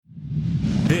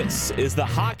This is the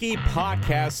Hockey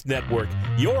Podcast Network,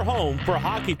 your home for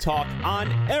hockey talk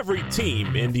on every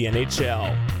team in the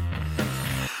NHL.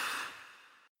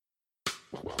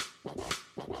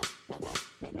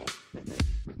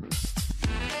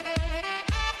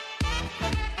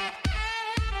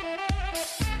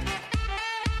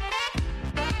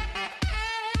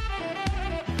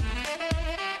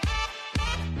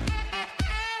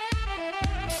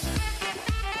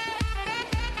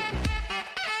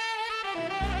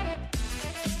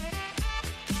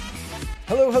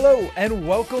 Hello, and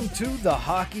welcome to the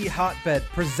Hockey Hotbed,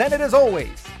 presented as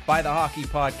always by the Hockey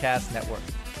Podcast Network.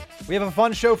 We have a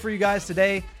fun show for you guys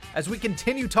today as we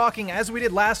continue talking, as we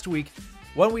did last week,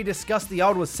 when we discussed the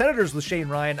Ottawa Senators with Shane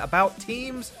Ryan, about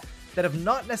teams that have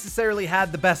not necessarily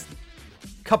had the best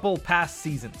couple past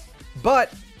seasons,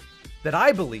 but that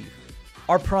I believe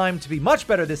are primed to be much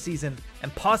better this season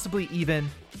and possibly even,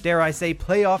 dare I say,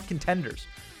 playoff contenders.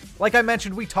 Like I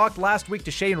mentioned, we talked last week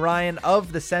to Shane Ryan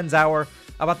of the Sens Hour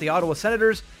about the Ottawa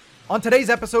Senators. On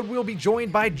today's episode, we'll be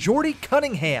joined by Jordy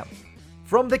Cunningham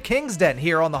from the Kings Den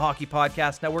here on the Hockey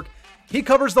Podcast Network. He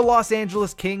covers the Los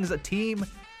Angeles Kings, a team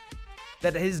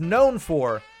that is known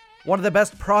for one of the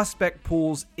best prospect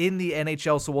pools in the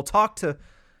NHL. So we'll talk to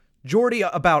Jordy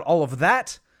about all of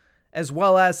that, as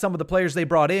well as some of the players they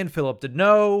brought in, Philip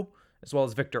Deneau, as well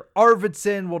as Victor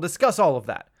Arvidsson. We'll discuss all of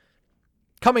that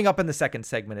coming up in the second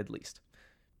segment at least.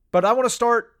 But I want to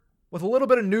start with a little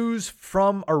bit of news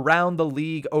from around the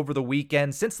league over the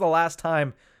weekend. Since the last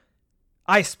time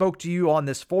I spoke to you on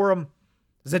this forum,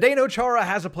 Zdeno Chara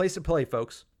has a place to play,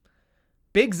 folks.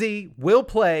 Big Z will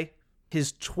play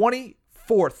his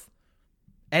 24th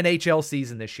NHL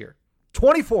season this year.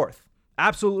 24th.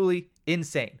 Absolutely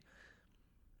insane.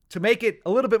 To make it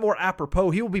a little bit more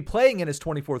apropos, he will be playing in his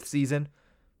 24th season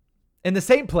in the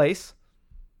same place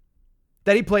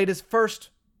that he played his first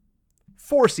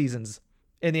 4 seasons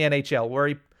in the NHL, where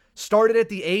he started at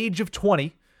the age of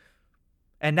 20,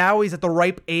 and now he's at the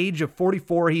ripe age of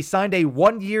 44. He signed a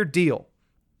 1-year deal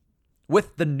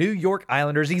with the New York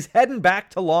Islanders. He's heading back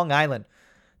to Long Island,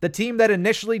 the team that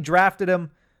initially drafted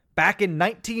him back in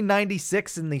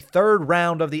 1996 in the third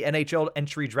round of the NHL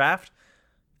entry draft,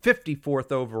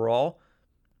 54th overall.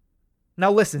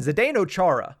 Now listen, Zdeno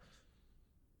Chara,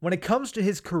 when it comes to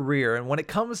his career and when it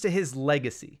comes to his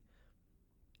legacy,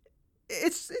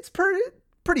 it's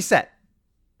pretty set.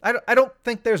 I don't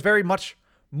think there's very much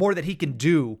more that he can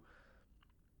do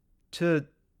to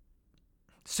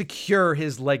secure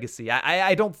his legacy.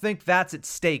 I don't think that's at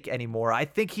stake anymore. I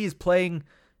think he's playing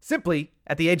simply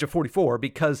at the age of 44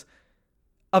 because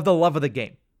of the love of the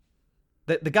game.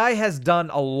 The guy has done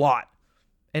a lot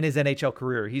in his NHL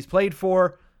career. He's played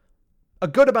for a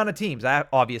good amount of teams,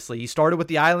 obviously. He started with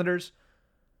the Islanders,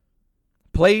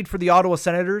 played for the Ottawa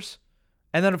Senators,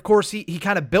 and then, of course, he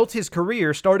kind of built his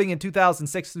career starting in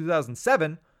 2006,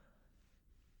 2007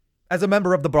 as a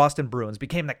member of the Boston Bruins.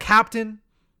 Became the captain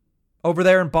over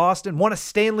there in Boston. Won a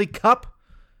Stanley Cup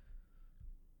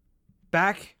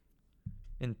back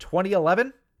in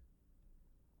 2011.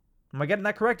 Am I getting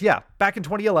that correct? Yeah, back in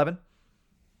 2011.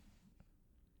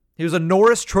 He was a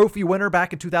Norris Trophy winner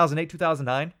back in 2008,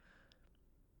 2009.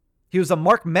 He was a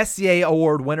Mark Messier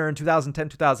Award winner in 2010,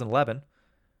 2011.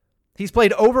 He's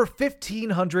played over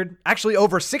 1,500, actually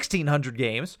over 1,600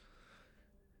 games.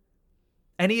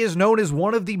 And he is known as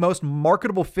one of the most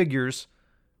marketable figures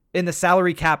in the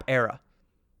salary cap era.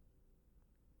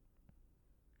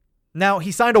 Now,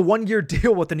 he signed a 1-year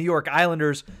deal with the New York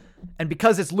Islanders. And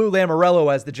because it's Lou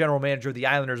Lamoriello as the general manager of the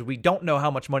Islanders, we don't know how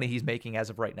much money he's making as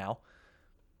of right now.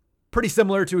 Pretty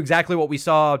similar to exactly what we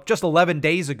saw just 11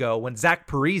 days ago when Zach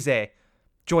Parise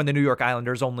joined the New York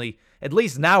Islanders, only at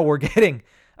least now we're getting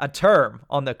a term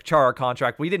on the Chara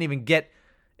contract. We didn't even get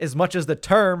as much as the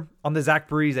term on the Zach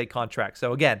Parise contract.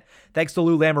 So again, thanks to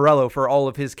Lou Lamoriello for all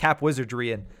of his cap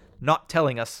wizardry and not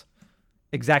telling us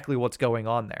exactly what's going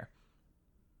on there.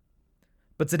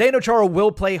 But Zdeno Chara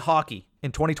will play hockey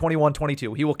in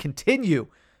 2021-22. He will continue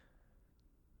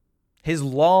his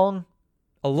long,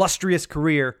 illustrious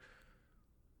career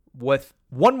with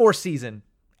one more season,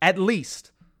 at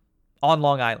least, on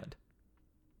Long Island.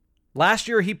 Last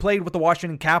year, he played with the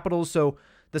Washington Capitals, so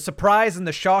the surprise and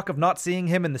the shock of not seeing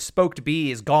him in the Spoked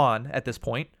Bee is gone at this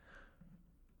point.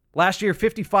 Last year,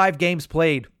 55 games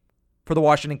played for the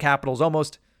Washington Capitals,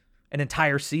 almost an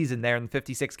entire season there in the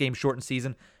 56-game shortened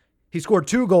season. He scored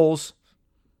 2 goals,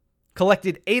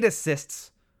 collected 8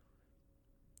 assists,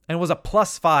 and was a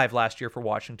 +5 last year for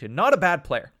Washington. Not a bad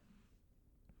player.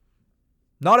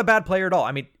 Not a bad player at all.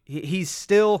 I mean, he's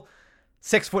still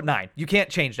 6'9". You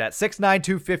can't change that. 6'9",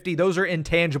 250. Those are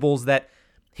intangibles that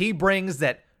he brings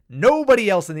that nobody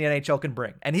else in the NHL can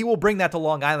bring. And he will bring that to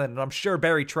Long Island, and I'm sure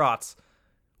Barry Trotz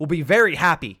will be very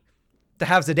happy to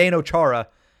have Zdeno Chara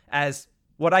as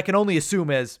what I can only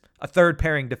assume is a third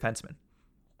pairing defenseman.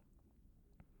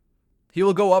 He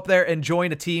will go up there and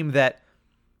join a team that,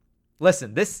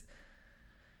 listen,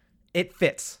 it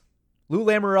fits. Lou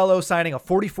Lamoriello signing a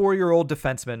 44-year-old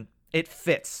defenseman, it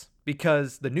fits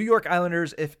because the New York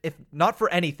Islanders, if not for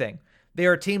anything, they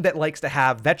are a team that likes to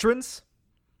have veterans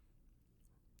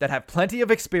that have plenty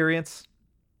of experience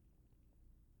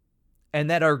and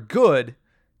that are good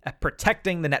at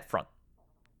protecting the net front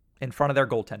in front of their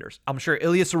goaltenders. I'm sure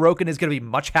Ilya Sorokin is going to be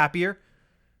much happier,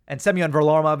 and Semyon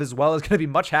Varlamov as well is going to be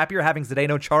much happier having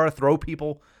Zdeno Chara throw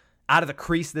people out of the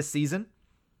crease this season.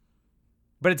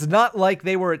 But it's not like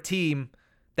they were a team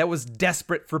that was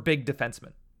desperate for big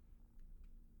defensemen.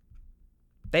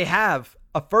 They have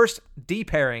a first D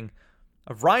pairing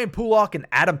of Ryan Pulock and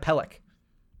Adam Pelech.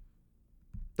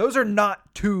 Those are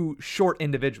not two short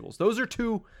individuals. Those are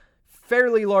two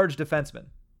fairly large defensemen.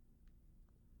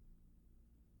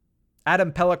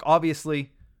 Adam Pelech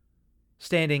obviously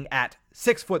standing at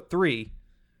 6'3",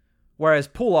 whereas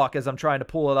Pulock, as I'm trying to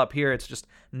pull it up here, it's just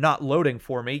not loading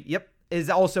for me. Yep, is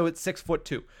also at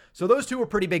 6'2". So those two are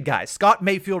pretty big guys. Scott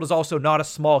Mayfield is also not a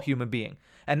small human being.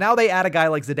 And now they add a guy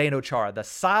like Zdeno Chara. The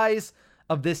size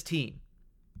of this team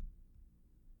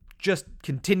just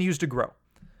continues to grow.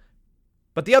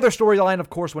 But the other storyline, of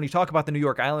course, when you talk about the New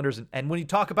York Islanders and when you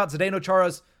talk about Zdeno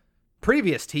Chara's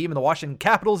previous team in the Washington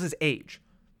Capitals, is age.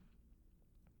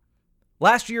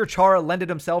 Last year, Chara lended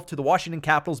himself to the Washington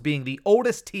Capitals being the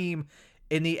oldest team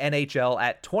in the NHL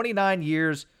at 29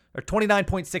 years, or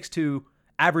 29.62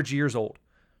 average years old.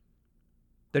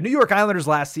 The New York Islanders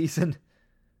last season,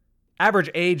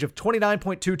 average age of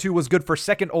 29.22 was good for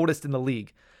second oldest in the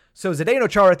league. So Zdeno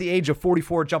Chara at the age of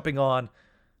 44 jumping on,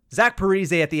 Zach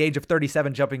Parise at the age of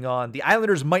 37 jumping on. The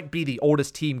Islanders might be the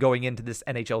oldest team going into this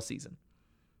NHL season.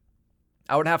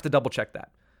 I would have to double check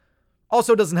that.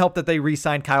 Also doesn't help that they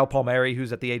re-signed Kyle Palmieri,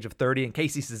 who's at the age of 30, and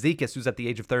Casey Cizikas, who's at the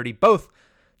age of 30, both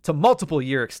to multiple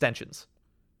year extensions.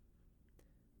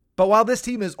 But while this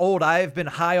team is old, I have been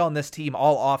high on this team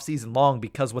all offseason long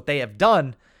because what they have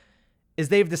done is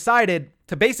they've decided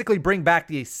to basically bring back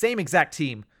the same exact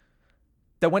team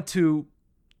that went to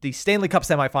the Stanley Cup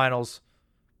semifinals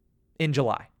in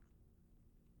July.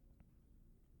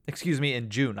 Excuse me, in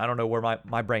June. I don't know where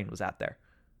my brain was at there.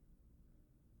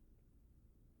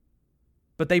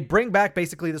 But they bring back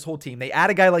basically this whole team. They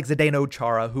add a guy like Zdeno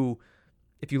Chara, who,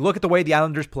 if you look at the way the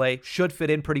Islanders play, should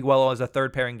fit in pretty well as a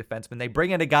third pairing defenseman. They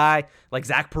bring in a guy like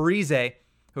Zach Parise,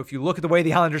 who, if you look at the way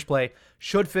the Islanders play,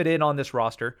 should fit in on this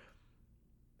roster.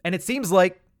 And it seems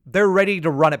like they're ready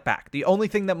to run it back. The only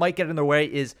thing that might get in their way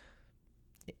is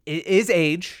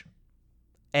age,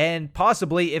 and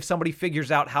possibly if somebody figures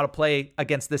out how to play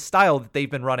against this style that they've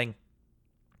been running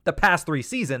the past 3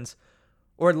 seasons,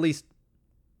 or at least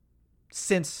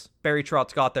since Barry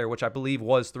Trotz got there, which I believe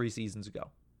was 3 seasons ago.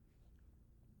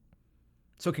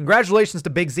 So congratulations to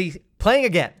Big Z playing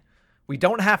again. We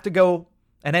don't have to go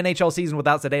an NHL season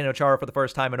without Zdeno Chara for the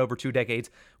first time in over 2 decades.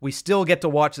 We still get to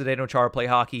watch Zdeno Chara play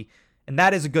hockey, and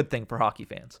that is a good thing for hockey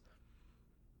fans.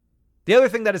 The other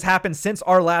thing that has happened since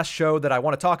our last show that I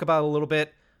want to talk about a little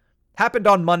bit happened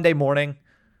on Monday morning.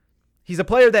 He's a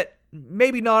player that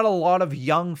maybe not a lot of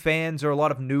young fans or a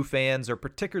lot of new fans are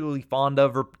particularly fond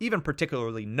of or even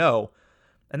particularly know,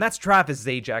 and that's Travis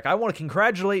Zajac. I want to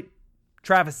congratulate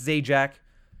Travis Zajac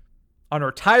on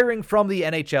retiring from the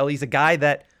NHL. He's a guy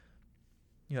that,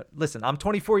 listen, I'm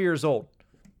 24 years old.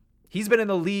 He's been in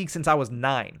the league since I was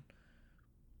 9.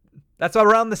 That's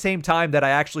around the same time that I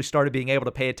actually started being able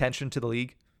to pay attention to the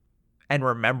league and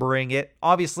remembering it.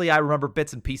 Obviously, I remember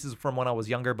bits and pieces from when I was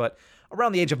younger, but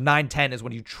around the age of 9, 10 is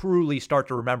when you truly start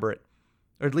to remember it.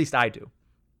 Or at least I do.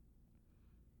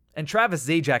 And Travis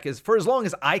Zajac is, for as long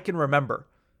as I can remember,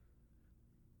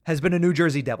 has been a New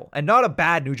Jersey Devil. And not a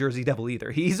bad New Jersey Devil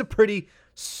either. He's a pretty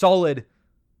solid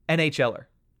NHLer.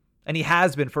 And he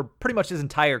has been for pretty much his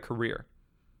entire career.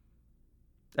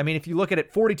 I mean, if you look at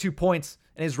it, 42 points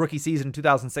in his rookie season,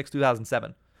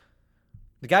 2006-2007.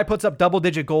 The guy puts up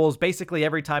double-digit goals basically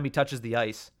every time he touches the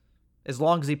ice, as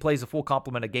long as he plays a full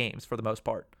complement of games for the most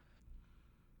part.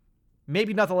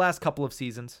 Maybe not the last couple of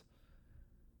seasons.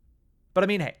 But I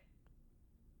mean, hey,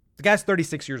 the guy's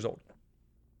 36 years old.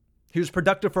 He was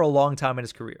productive for a long time in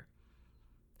his career.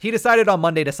 He decided on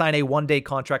Monday to sign a 1-day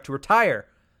contract to retire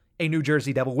a New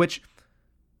Jersey Devil, which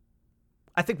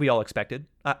I think we all expected.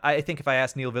 I think if I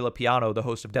asked Neil Villapiano, the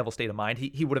host of Devil State of Mind,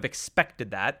 he would have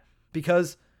expected that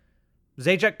because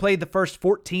Zajac played the first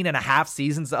 14 and a half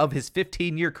seasons of his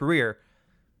 15-year career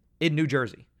in New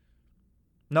Jersey.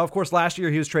 Now, of course, last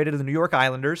year he was traded to the New York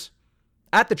Islanders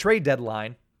at the trade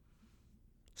deadline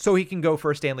so he can go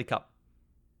for a Stanley Cup.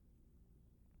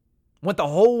 Went the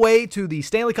whole way to the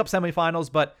Stanley Cup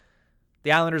semifinals, but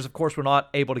the Islanders, of course, were not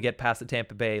able to get past the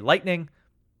Tampa Bay Lightning.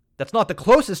 That's not the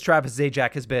closest Travis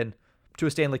Zajac has been to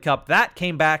a Stanley Cup. That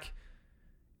came back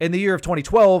in the year of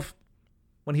 2012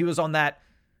 when he was on that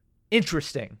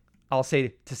interesting, I'll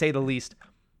say to say the least,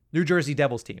 New Jersey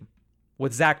Devils team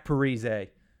with Zach Parise,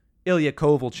 Ilya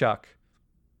Kovalchuk,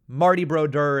 Marty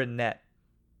Brodeur in net,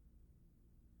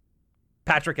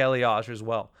 Patrick Elias as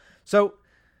well. So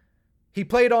he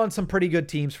played on some pretty good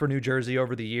teams for New Jersey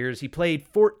over the years. He played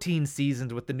 14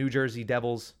 seasons with the New Jersey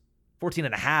Devils, 14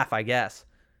 and a half, I guess.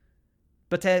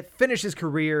 But to finish his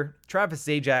career, Travis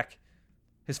Zajac,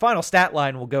 his final stat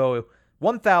line will go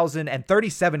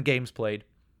 1,037 games played,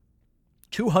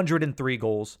 203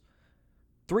 goals,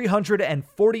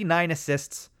 349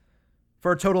 assists,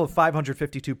 for a total of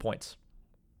 552 points.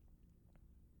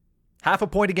 Half a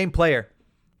point a game player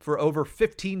for over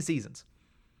 15 seasons.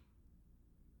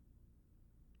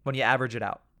 When you average it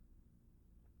out.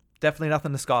 Definitely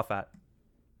nothing to scoff at.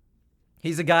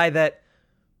 He's a guy that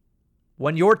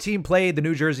when your team played the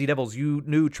New Jersey Devils, you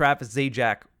knew Travis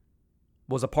Zajac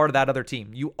was a part of that other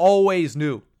team. You always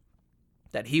knew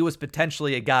that he was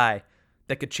potentially a guy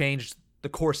that could change the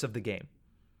course of the game.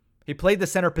 He played the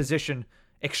center position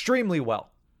extremely well.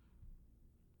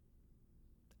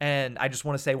 And I just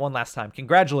want to say one last time,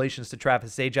 congratulations to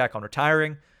Travis Zajac on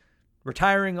retiring.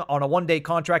 Retiring on a one-day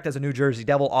contract as a New Jersey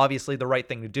Devil, obviously the right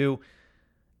thing to do.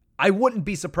 I wouldn't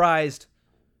be surprised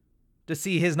to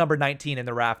see his number 19 in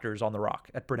the rafters on the Rock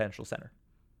at Prudential Center.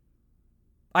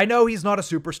 I know he's not a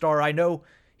superstar. I know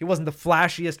he wasn't the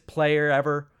flashiest player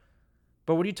ever.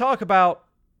 But when you talk about,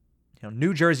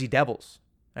 New Jersey Devils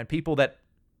and people that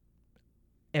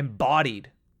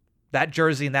embodied that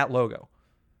jersey and that logo,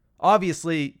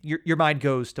 obviously your mind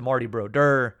goes to Marty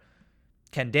Brodeur,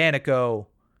 Ken Danico,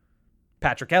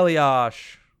 Patrick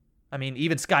Elias,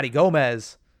 even Scotty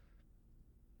Gomez.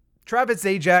 Travis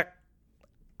Zajac,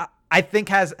 I think,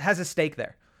 has a stake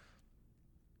there.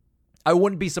 I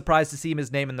wouldn't be surprised to see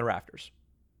his name in the rafters.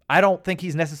 I don't think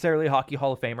he's necessarily a Hockey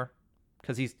Hall of Famer,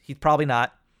 because he's probably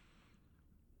not.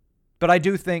 But I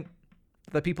do think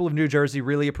the people of New Jersey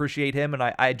really appreciate him, and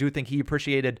I do think he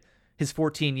appreciated his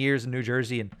 14 years in New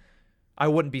Jersey, and I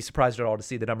wouldn't be surprised at all to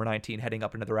see the number 19 heading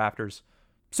up into the rafters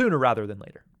sooner rather than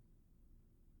later.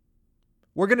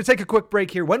 We're going to take a quick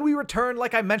break here. When we return,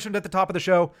 like I mentioned at the top of the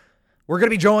show, we're going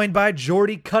to be joined by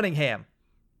Jordy Cunningham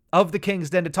of the Kings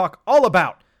Den to talk all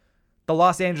about the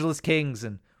Los Angeles Kings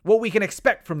and what we can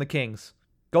expect from the Kings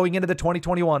going into the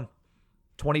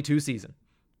 2021-22 season.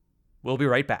 We'll be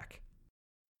right back.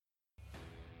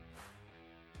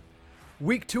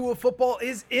 Week 2 of football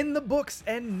is in the books,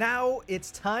 and now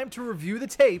it's time to review the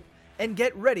tape and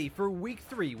get ready for Week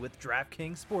 3 with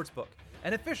DraftKings Sportsbook,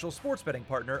 an official sports betting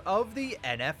partner of the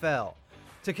NFL.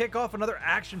 To kick off another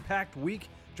action-packed week,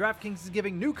 DraftKings is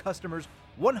giving new customers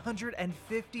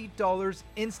 $150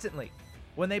 instantly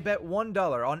when they bet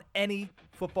 $1 on any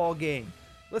football game.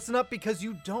 Listen up, because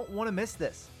you don't want to miss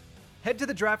this. Head to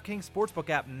the DraftKings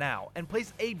Sportsbook app now and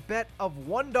place a bet of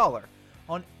 $1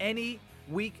 on any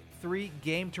Week 3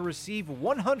 game to receive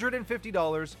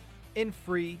 $150 in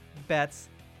free bets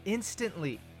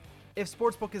instantly. If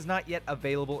Sportsbook is not yet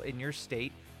available in your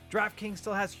state, DraftKings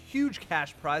still has huge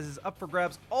cash prizes up for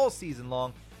grabs all season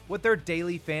long with their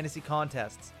daily fantasy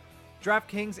contests.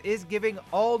 DraftKings is giving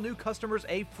all new customers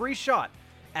a free shot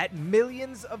at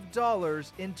millions of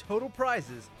dollars in total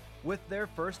prizes with their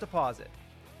first deposit.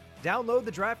 Download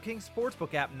the DraftKings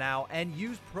Sportsbook app now and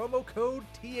use promo code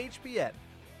THPN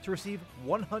to receive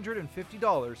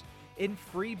 $150 in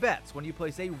free bets when you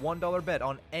place a $1 bet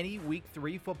on any Week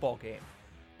 3 football game.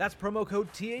 That's promo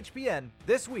code THPN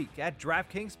this week at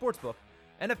DraftKings Sportsbook,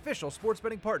 an official sports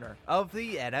betting partner of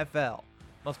the NFL.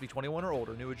 Must be 21 or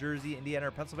older, New Jersey, Indiana,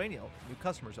 or Pennsylvania. New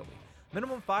customers only.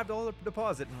 Minimum $5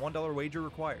 deposit and $1 wager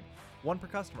required. One per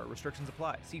customer. Restrictions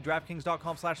apply. See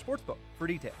DraftKings.com/sportsbook for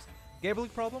details. Gambling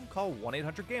problem? Call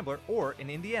 1-800-GAMBLER or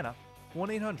in Indiana,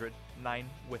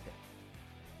 1-800-9-WITH-IT.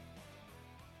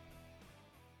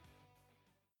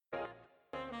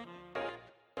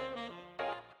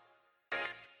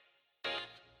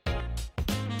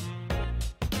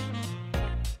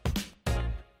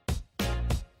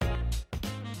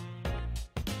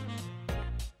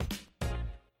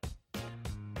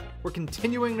 We're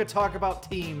continuing to talk about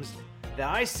teams that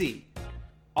I see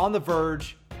on the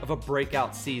verge of a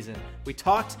breakout season. We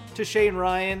talked to Shane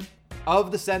Ryan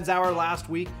of the Sens Hour last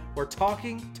week. We're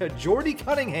talking to Jordy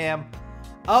Cunningham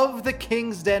of the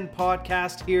Kings Den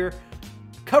podcast here,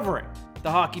 covering the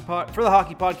Hockey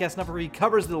Podcast Network. He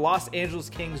covers the Los Angeles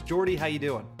Kings. Jordy, how you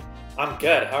doing? I'm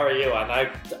good. How are you? And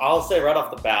I'll say right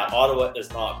off the bat, Ottawa is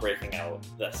not breaking out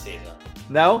this season.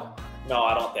 No? No,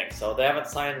 I don't think so. They haven't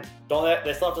signed.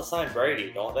 They still have to sign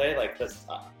Brady, don't they? Like this,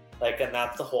 and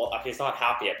that's the whole. He's not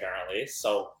happy apparently.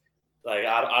 So, I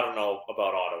don't know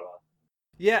about Ottawa.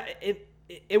 Yeah,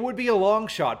 it would be a long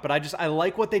shot, but I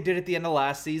like what they did at the end of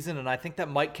last season, and I think that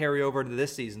might carry over into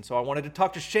this season. So I wanted to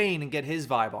talk to Shane and get his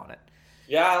vibe on it.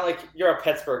 Yeah, you're a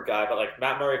Pittsburgh guy, but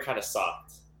Matt Murray kind of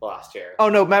sucked last year. Oh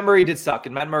no, Matt Murray did suck,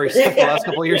 and Matt Murray sucked the last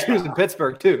couple of years. He was in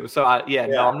Pittsburgh too. So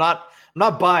no, I'm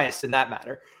not biased in that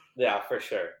matter. Yeah, for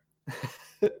sure.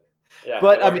 Yeah,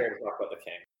 but I mean, here to talk about the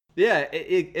Kings. Yeah,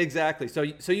 exactly. So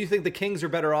you think the Kings are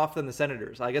better off than the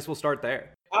Senators? I guess we'll start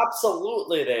there.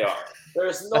 Absolutely, they are.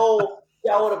 There's no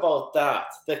doubt about that.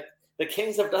 The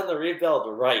Kings have done the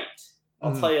rebuild right.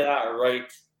 I'll tell you that right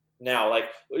now.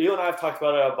 You and I have talked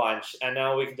about it a bunch, and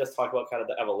now we can just talk about kind of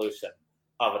the evolution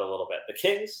of it a little bit. The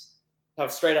Kings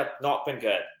have straight up not been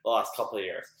good the last couple of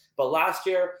years. But last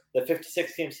year, the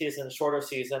 56-game season, shorter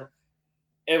season,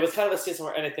 it was kind of a season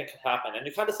where anything could happen. And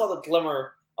you kind of saw the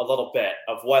glimmer a little bit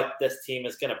of what this team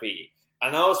is going to be.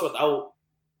 And that was without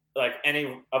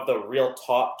any of the real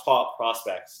top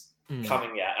prospects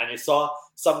coming yet. And you saw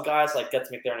some guys get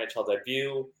to make their NHL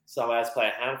debut. Some guys play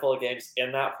a handful of games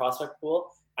in that prospect pool.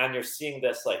 And you're seeing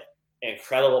this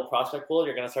incredible prospect pool.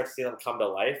 You're going to start to see them come to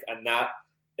life. And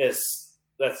that's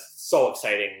so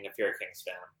exciting if you're a Kings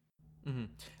fan. Mm-hmm.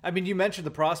 I mean, you mentioned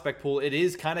the prospect pool. It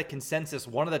is kind of consensus,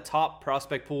 one of the top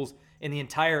prospect pools in the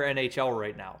entire NHL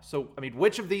right now. So, I mean,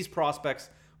 which of these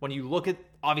prospects, when you look at,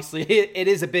 obviously, it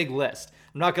is a big list.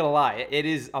 I'm not going to lie. It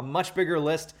is a much bigger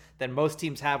list than most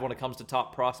teams have when it comes to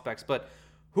top prospects. But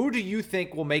who do you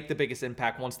think will make the biggest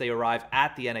impact once they arrive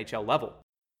at the NHL level?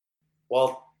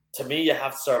 Well, to me, you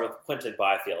have to start with Quinton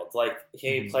Byfield.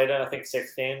 He played in, I think,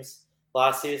 6 games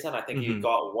last season. I think he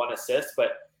got 1 assist,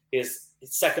 but his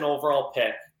second overall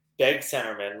pick, big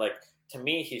centerman. To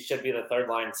me, he should be the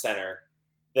third-line center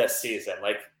this season.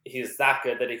 He's that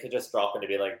good that he could just drop in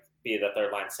to be the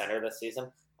third-line center this season.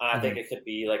 And I think it could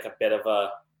be a bit of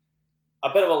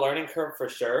a learning curve for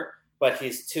sure. But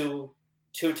he's too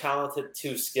talented,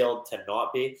 too skilled to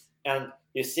not be. And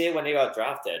you see it when he got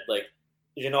drafted.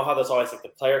 You know how there's always the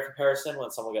player comparison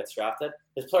when someone gets drafted?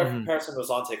 His player comparison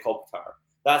was Ante Kopitar.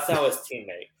 That's now his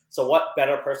teammate. So what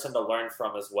better person to learn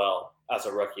from as well as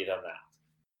a rookie than that?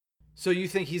 So you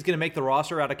think he's going to make the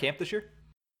roster out of camp this year?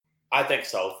 I think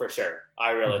so, for sure.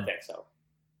 I really think so.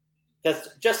 Because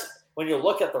just when you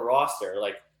look at the roster,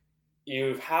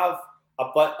 you have a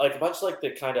bunch of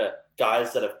the kind of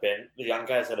guys that have been, the young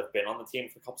guys that have been on the team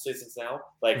for a couple seasons now.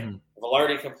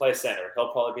 Velarde can play center.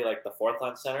 He'll probably be the fourth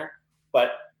line center.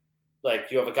 But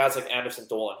you have guys like Anderson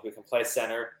Dolan who can play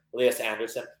center, Elias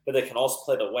Anderson, but they can also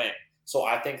play the wing. So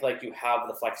I think you have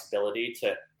the flexibility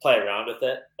to play around with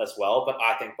it as well. But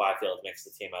I think Byfield makes the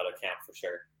team out of camp for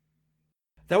sure.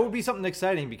 That would be something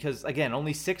exciting because, again,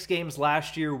 only 6 games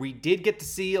last year. We did get to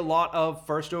see a lot of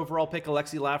first overall pick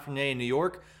Alexis Lafreniere in New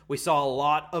York. We saw a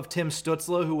lot of Tim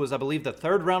Stützle, who was, I believe, the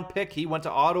 3rd round pick. He went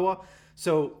to Ottawa.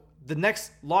 So the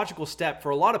next logical step for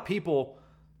a lot of people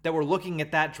that were looking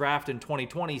at that draft in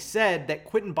 2020 said that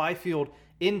Quinton Byfield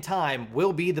in time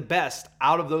will be the best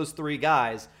out of those 3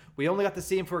 guys. We only got to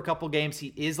see him for a couple games.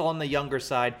 He is on the younger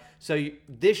side. So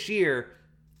this year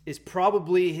is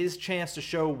probably his chance to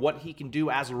show what he can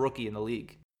do as a rookie in the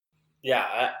league.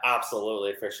 Yeah,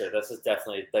 absolutely, for sure. This is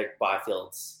definitely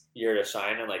Byfield's year to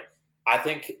shine. And I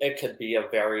think it could be a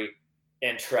very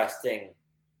interesting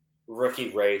rookie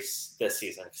race this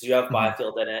season because you have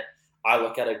Byfield in it. I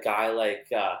look at a guy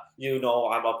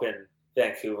I'm up in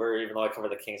Vancouver, even though I cover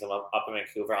the Kings, I'm up in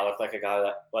Vancouver. I look like a guy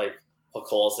that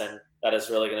Pokolzin that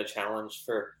is really going to challenge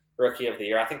for Rookie of the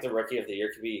Year. I think the Rookie of the Year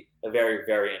could be a very,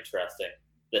 very interesting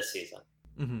this season.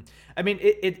 I mean,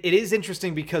 it is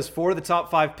interesting because 4 of the top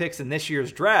 5 picks in this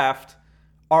year's draft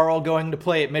are all going to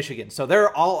play at Michigan. So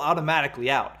they're all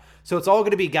automatically out. So it's all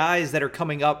going to be guys that are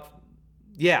coming up.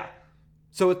 Yeah.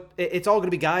 So it's all going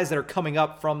to be guys that are coming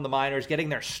up from the minors, getting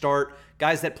their start,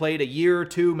 guys that played a year or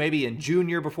two, maybe in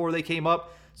junior before they came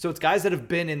up. So it's guys that have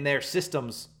been in their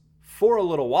systems for a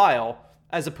little while,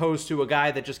 as opposed to a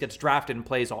guy that just gets drafted and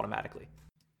plays automatically.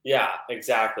 Yeah,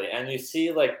 exactly. And you see,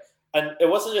 and it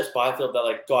wasn't just Byfield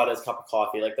that got his cup of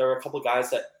coffee. There were a couple guys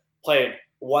that played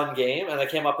 1 game and they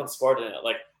came up and scored in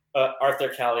it. Arthur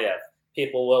Kaliev.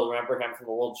 People will remember him from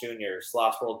the World Juniors,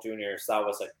 last World Juniors. That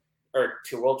was or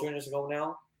 2 World Juniors ago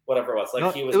now, whatever it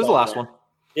was. He was the last one.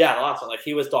 Yeah, the last one.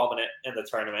 He was dominant in the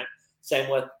tournament. Same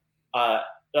with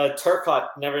Turcotte.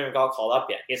 Never even got called up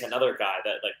yet. He's another guy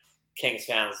that Kings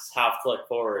fans have to look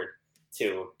forward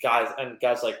to.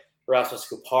 Guys like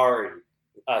Rasmus Kupari,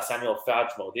 Samuel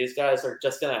Fajmo. These guys are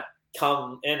just going to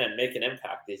come in and make an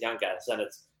impact, these young guys. And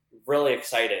it's really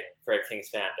exciting for a Kings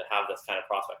fan to have this kind of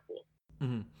prospect pool.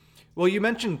 Mm-hmm. Well, you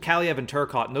mentioned Kaliev and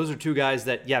Turcotte, and those are two guys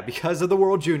that, because of the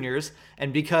World Juniors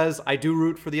and because I do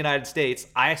root for the United States,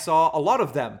 I saw a lot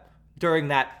of them during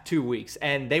that 2 weeks.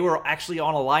 And they were actually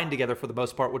on a line together for the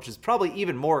most part, which is probably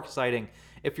even more exciting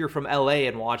if you're from LA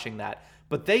and watching that.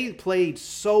 But they played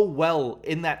so well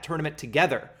in that tournament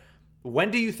together.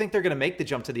 When do you think they're going to make the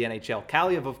jump to the NHL?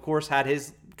 Kaliev, of course, had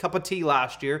his cup of tea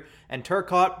last year, and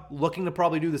Turcotte looking to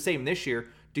probably do the same this year.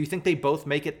 Do you think they both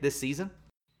make it this season?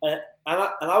 And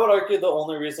I would argue the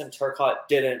only reason Turcotte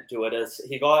didn't do it is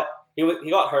he got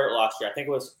hurt last year. I think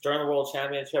it was during the World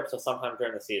Championships or sometime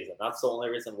during the season. That's the only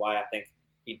reason why I think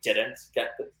he didn't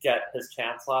get his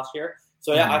chance last year.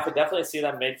 So I could definitely see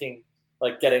them getting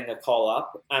a call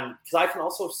up, and because I can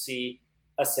also see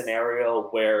a scenario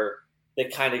where the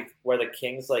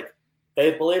Kings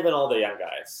they believe in all the young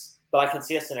guys, but I can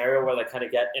see a scenario where they kind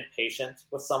of get impatient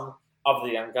with some of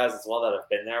the young guys as well that have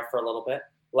been there for a little bit,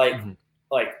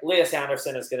 Like Elias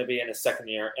Anderson is going to be in his second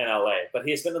year in LA, but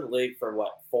he's been in the league for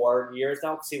 4 years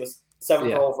now because he was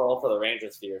 7th overall for the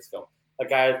Rangers a few years ago. A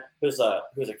guy who's a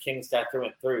Kings guy through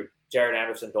and through, Jared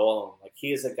Anderson-Dolan.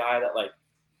 He is a guy that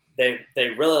they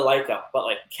really like him,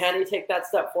 but can he take that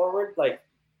step forward?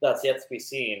 That's yet to be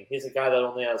seen. He's a guy that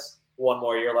only has one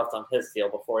more year left on his deal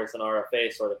before he's an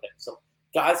RFA sort of thing. So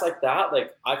guys like that,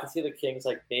 I can see the Kings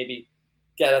maybe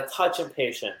get a touch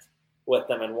impatient with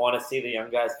them and want to see the young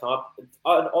guys come up. It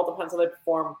all depends how they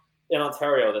perform in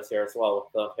Ontario this year as well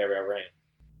with the Ontario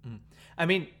Reign. I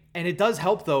mean, and it does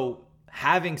help though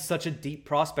having such a deep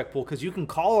prospect pool, because you can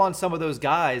call on some of those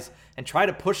guys and try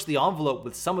to push the envelope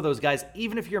with some of those guys.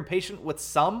 Even if you're impatient with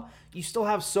some, you still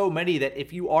have so many that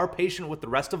if you are patient with the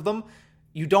rest of them,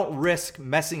 you don't risk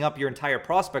messing up your entire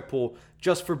prospect pool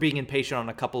just for being impatient on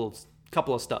a couple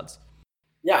of studs.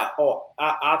 Yeah,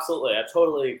 absolutely. I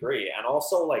totally agree. And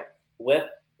also with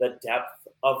the depth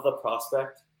of the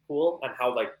prospect pool and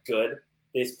how good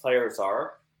these players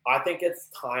are, I think it's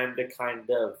time to kind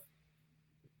of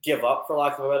give up, for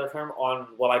lack of a better term, on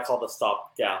what I call the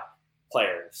stopgap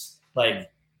players.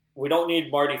 We don't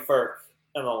need Marty Firk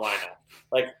in the lineup.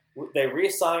 They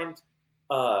re-signed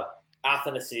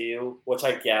Athanasiou, which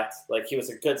I get. He was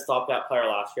a good stopgap player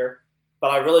last year,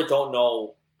 but I really don't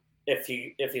know if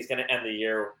he's going to end the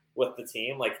year with the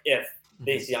team. If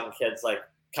these young kids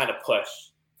kind of push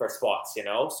for spots,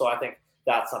 So I think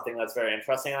that's something that's very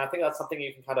interesting, and I think that's something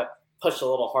you can kind of push a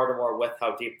little harder more with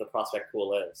how deep the prospect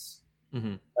pool is.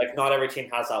 Mm-hmm. Not every team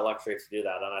has that luxury to do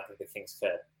that, and I think the Kings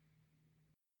could.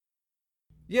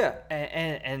 Yeah,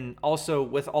 and also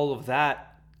with all of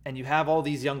that, and you have all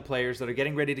these young players that are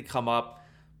getting ready to come up,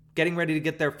 getting ready to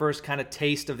get their first kind of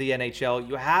taste of the NHL.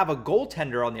 You have a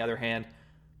goaltender, on the other hand,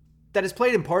 that has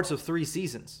played in parts of 3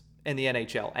 seasons in the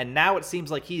NHL, and now it seems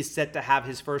like he's set to have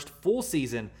his first full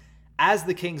season as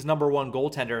the Kings' #1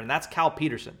 goaltender, and that's Cal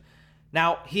Petersen.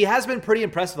 Now, he has been pretty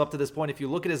impressive up to this point. If you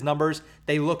look at his numbers,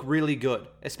 they look really good,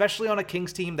 especially on a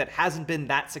Kings team that hasn't been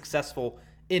that successful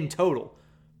in total.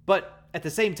 But at the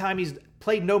same time, he's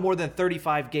played no more than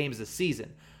 35 games this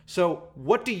season. So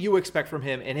what do you expect from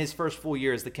him in his first full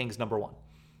year as the Kings' #1?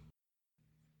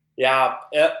 Yeah,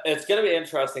 it's going to be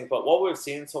interesting, but what we've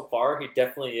seen so far, he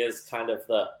definitely is kind of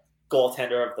the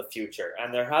goaltender of the future.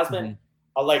 And there has been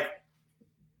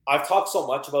I've talked so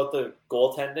much about the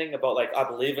goaltending, about I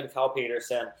believe in Cal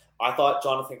Petersen. I thought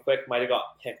Jonathan Quick might have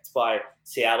got picked by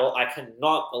Seattle. I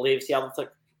cannot believe Seattle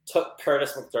took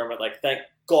Curtis McDermott. Thank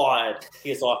God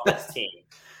he's off this team.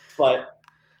 But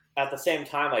at the same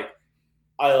time,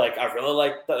 I really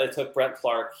like that they took Brent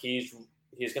Clark. He's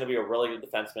going to be a really good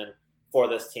defenseman for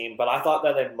this team. But I thought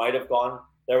that they might have gone.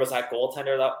 There was that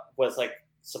goaltender that was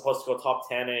supposed to go top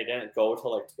 10 and he didn't go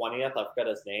till 20th. I forgot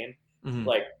his name. Mm-hmm.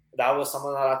 That was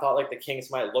something that I thought the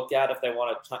Kings might look at if they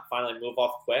want to finally move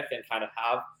off Quick and kind of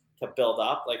have to build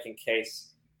up in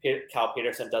case Cal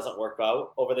Petersen doesn't work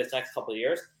out over this next couple of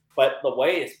years. But the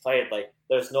way he's played,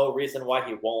 there's no reason why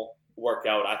he won't work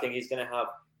out. I think he's going to have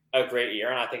a great year,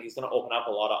 and I think he's going to open up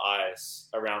a lot of eyes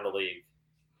around the league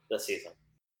this season.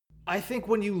 I think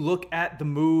when you look at the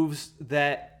moves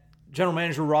that general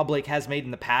manager Rob Blake has made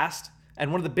in the past,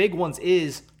 and one of the big ones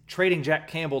is trading Jack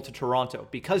Campbell to Toronto,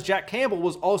 because Jack Campbell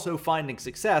was also finding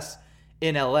success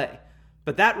in LA.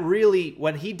 But that really,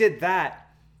 when he did that,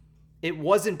 it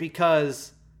wasn't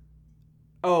because,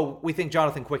 we think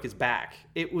Jonathan Quick is back.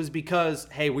 It was because,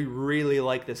 hey, we really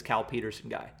like this Cal Petersen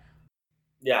guy.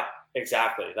 Yeah,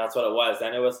 exactly. That's what it was.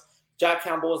 And it was, Jack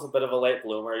Campbell was a bit of a late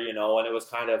bloomer, and it was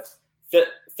kind of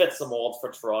fits the mold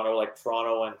for Toronto. Like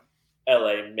Toronto and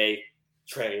LA make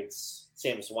trades,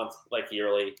 seems once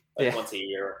yearly, once a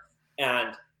year.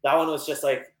 And that one was just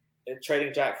like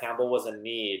trading Jack Campbell was a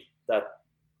need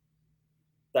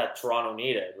that Toronto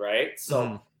needed, right?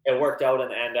 So it worked out in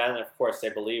the end, and of course they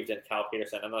believed in Cal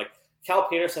Peterson. And like Cal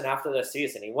Peterson, after this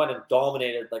season, he went and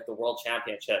dominated like the World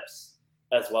Championships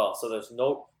as well. So there's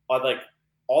no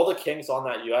all the Kings on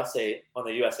the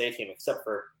USA team except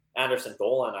for Anderson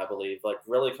Dolan, I believe, like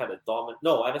really kind of dominant.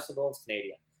 No, Anderson Dolan's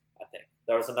Canadian, I think.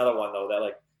 There was another one though that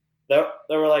like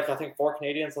there were like I think 4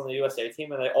 Canadians on the USA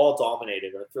team, and they all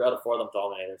dominated, or 3 out of 4 of them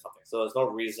dominated or something. So there's no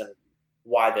reason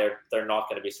why they're not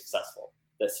going to be successful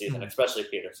this season, especially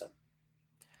Peterson.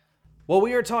 Well,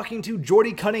 we are talking to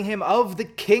Jordy Cunningham of the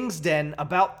Kings Den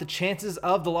about the chances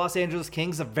of the Los Angeles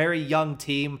Kings, a very young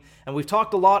team. And we've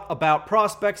talked a lot about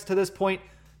prospects to this point,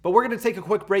 but we're going to take a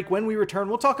quick break. When we return,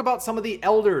 we'll talk about some of the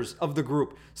elders of the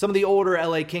group, some of the older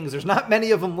LA Kings. There's not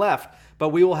many of them left, but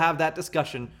we will have that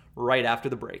discussion right after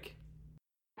the break.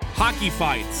 Hockey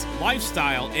fights,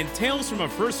 lifestyle, and tales from a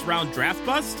first-round draft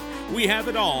bust? We have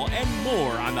it all and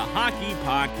more on the Hockey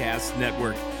Podcast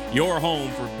Network. Your home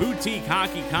for boutique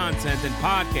hockey content and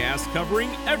podcasts covering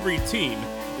every team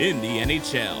in the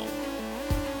NHL.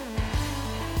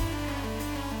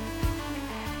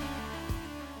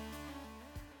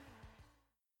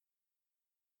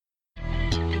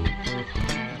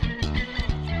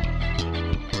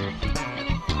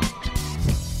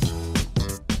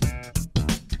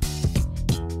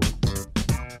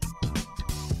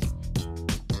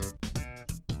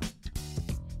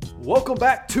 Welcome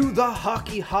back to the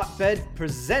Hockey Hotbed,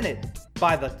 presented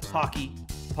by the Hockey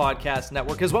Podcast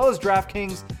Network, as well as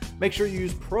DraftKings. Make sure you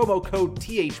use promo code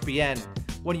THPN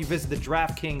when you visit the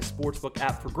DraftKings Sportsbook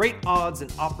app for great odds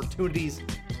and opportunities.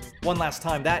 One last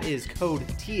time, that is code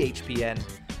THPN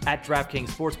at DraftKings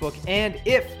Sportsbook. And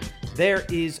if there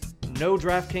is no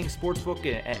DraftKings Sportsbook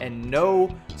and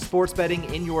no sports betting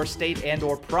in your state and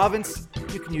or province,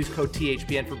 you can use code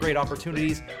THPN for great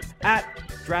opportunities at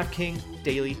DraftKings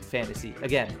Daily Fantasy.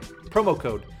 Again, promo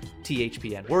code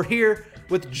THPN. We're here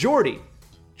with Jordy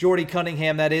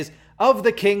Cunningham, that is, of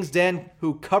the Kings Den,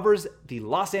 who covers the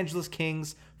Los Angeles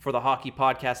Kings for the Hockey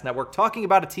Podcast Network, talking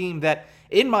about a team that,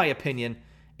 in my opinion,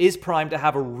 is primed to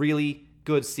have a really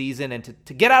good season and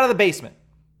to get out of the basement,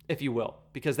 if you will,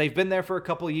 because they've been there for a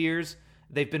couple of years.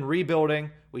 They've been rebuilding.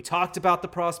 We talked about the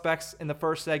prospects in the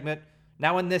first segment.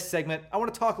 Now in this segment, I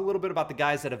want to talk a little bit about the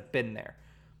guys that have been there.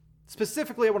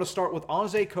 Specifically, I want to start with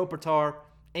Anze Kopitar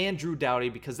and Drew Doughty,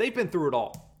 because they've been through it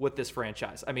all with this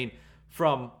franchise. I mean,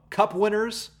 from cup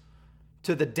winners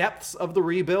to the depths of the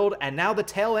rebuild, and now the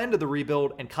tail end of the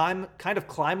rebuild, and kind of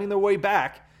climbing their way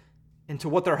back into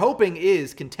what they're hoping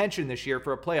is contention this year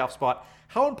for a playoff spot.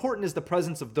 How important is the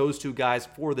presence of those two guys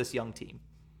for this young team?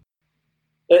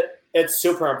 It's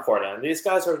super important. These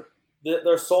guys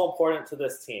they're so important to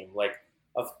this team. Like,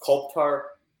 of Kopitar,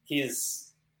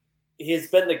 he's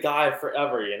been the guy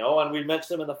forever, you know? And we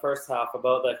mentioned him in the first half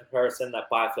about the comparison that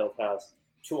Byfield has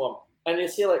to him. And you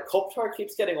see, like, Kopitar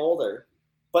keeps getting older,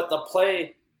 but the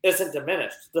play isn't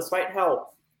diminished, despite how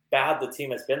bad the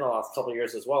team has been the last couple of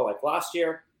years as well. Like, last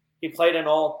year, he played in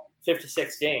all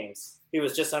 56 games. He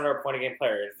was just under a point-a-game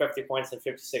player. He had 50 points in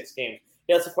 56 games.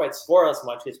 He doesn't quite score as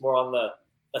much. He's more on the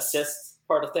assist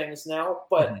part of things now.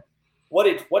 But what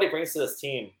he brings to this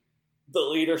team, the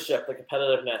leadership, the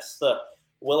competitiveness, the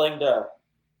willing to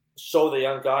show the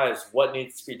young guys what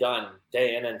needs to be done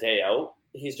day in and day out.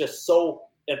 He's just so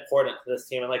important to this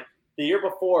team. And like the year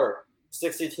before,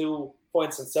 62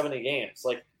 points in 70 games.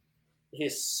 Like,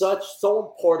 he's so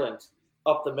important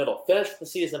up the middle. Finished the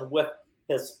season with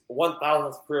his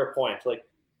 1,000th career point. Like,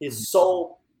 he's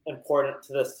so important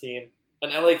to this team.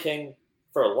 An LA King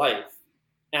for life.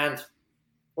 And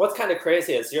what's kind of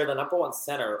crazy is you're the number one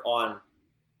center on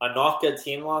a not good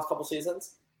team the last couple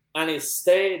seasons, and he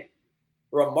stayed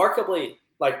remarkably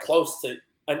close to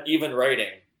an even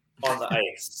rating on the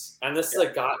ice. And this is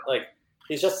a guy,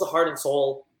 he's just the heart and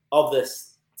soul of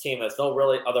this team. There's no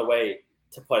really other way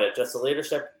to put it. Just the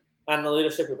leadership, and the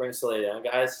leadership he brings to the young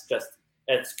guys,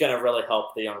 it's going to really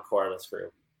help the young core of this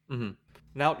group. Mm-hmm.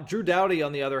 Now, Drew Doughty,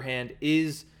 on the other hand,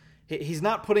 he's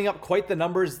not putting up quite the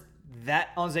numbers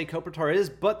that Anze Kopitar is,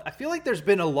 but I feel like there's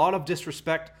been a lot of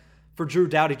disrespect for Drew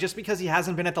Doughty just because he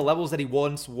hasn't been at the levels that he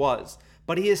once was.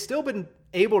 But he has still been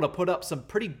able to put up some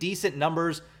pretty decent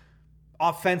numbers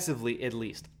offensively, at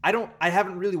least. I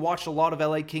haven't really watched a lot of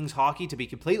LA Kings hockey, to be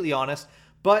completely honest,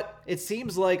 but it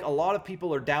seems like a lot of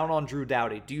people are down on Drew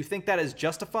Doughty. Do you think that is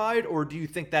justified, or do you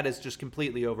think that is just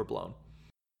completely overblown?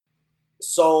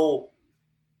 So,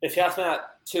 if you asked me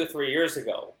that 2-3 years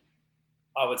ago,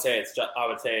 I would say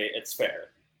it's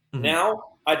fair. Mhm. Now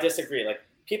I disagree. Like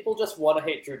people just want to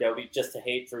hate Drew Doughty just to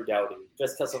hate Drew Doughty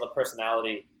just because of the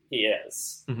personality he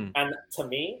is. Mhm. And to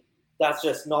me, that's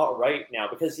just not right now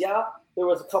because there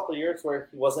was a couple of years where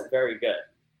he wasn't very good.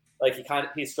 Like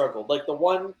he struggled. Like the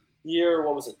one year,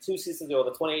 what was it, 2 seasons ago,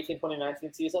 the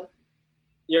 2018-2019 season,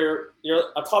 you're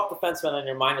a top defenseman and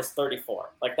you're minus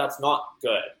 34. Like that's not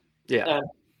good. Yeah.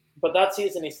 But that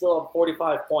season he still had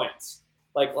 45 points.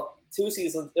 Like 2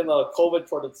 seasons in the COVID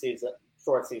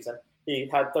short season, he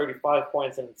had 35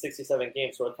 points in 67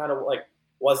 games. So it kind of like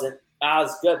wasn't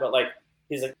as good, but like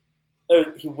he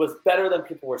was better than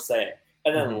people were saying.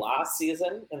 And then last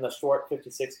season in the short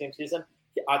 56 game season,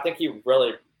 I think he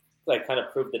really like kind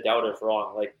of proved the doubters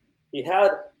wrong. Like he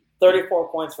had 34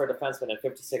 points for a defenseman in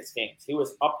 56 games. He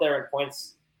was up there in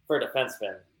points for a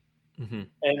defenseman.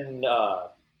 And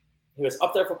he was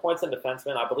up there for points in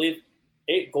defenseman. I believe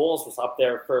 8 goals was up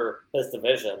there for his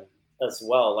division as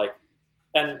well. Like,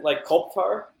 and like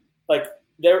Kopitar, like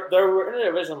they were in a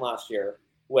division last year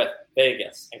with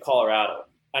Vegas and Colorado.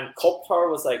 And Kopitar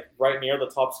was like right near the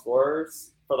top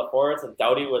scorers for the forwards, and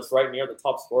Doughty was right near the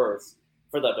top scorers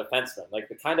for the defensemen. Like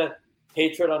the kind of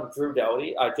hatred on Drew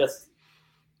Doughty,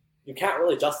 you can't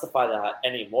really justify that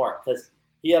anymore because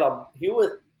he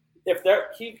could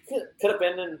have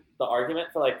been in the argument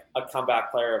for like a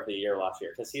comeback player of the year last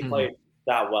year because he played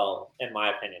that well, in my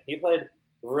opinion. He played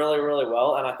really, really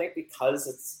well, and I think because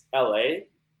it's LA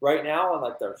right now and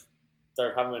like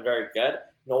they're having been very good,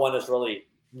 no one has really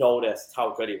noticed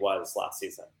how good he was last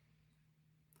season.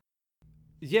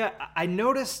 Yeah, I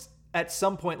noticed at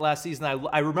some point last season,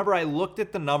 I remember I looked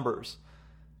at the numbers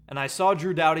and I saw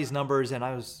Drew Doughty's numbers and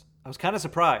I was kind of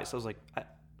surprised. I was like,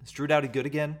 is Drew Doughty good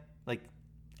again? Like,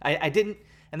 I didn't.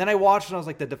 And then I watched and I was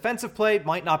like, the defensive play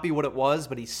might not be what it was,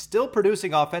 but he's still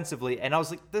producing offensively. And I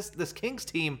was like, this Kings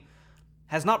team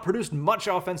has not produced much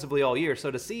offensively all year.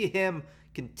 So to see him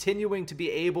continuing to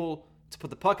be able to put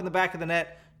the puck in the back of the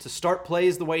net, to start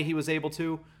plays the way he was able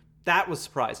to, that was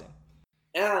surprising.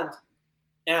 And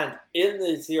in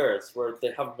these years where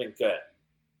they haven't been good,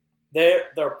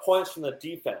 their points from the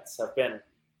defense have been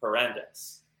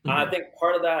horrendous. And I think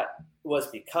part of that was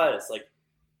because like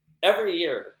every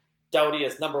year Doughty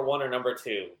is number 1 or number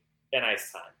 2 in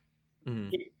ice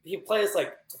time. He plays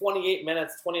like 28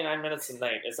 minutes, 29 minutes a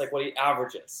night. It's like what he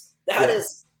averages. That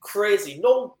is crazy.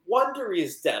 No wonder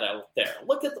he's dead out there.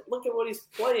 Look at what he's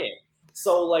playing.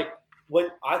 So like when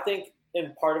I think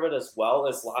in part of it as well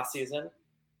as last season,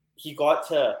 he got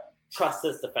to trust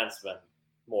his defensemen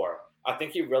more. I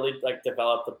think he really like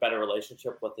developed a better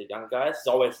relationship with the young guys. He's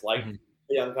always liked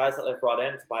the young guys that they brought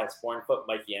in. Tobias Bornfoot,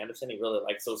 Mikey Anderson. He really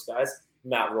likes those guys.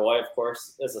 Matt Roy, of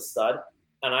course, is a stud.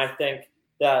 And I think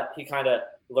that he kind of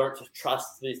learned to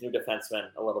trust these new defensemen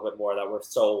a little bit more that were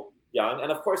so young.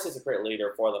 And of course, he's a great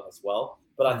leader for them as well.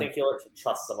 But I think he learned to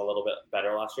trust them a little bit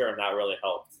better last year, and that really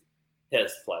helped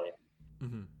his play.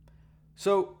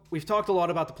 So we've talked a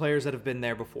lot about the players that have been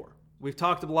there before. We've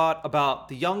talked a lot about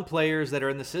the young players that are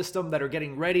in the system that are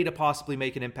getting ready to possibly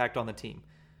make an impact on the team.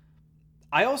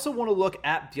 I also want to look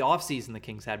at the offseason the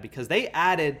Kings had because they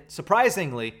added,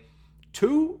 surprisingly,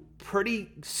 2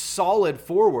 pretty solid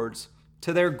forwards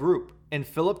to their group in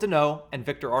Philip Deneau and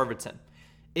Victor Arvidsson.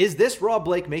 Is this Rob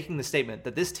Blake making the statement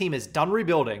that this team is done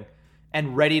rebuilding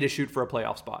and ready to shoot for a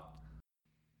playoff spot?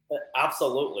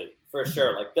 Absolutely, for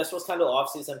sure. Like this was kind of the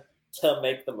offseason to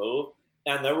make the move.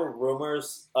 And there were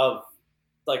rumors of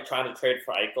like trying to trade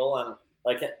for Eichel, and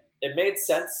like it made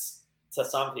sense to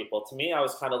some people. To me, I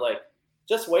was kind of like,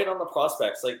 just wait on the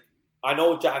prospects. Like I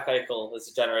know Jack Eichel is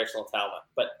a generational talent,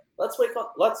 but let's wait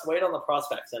on the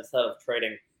prospects instead of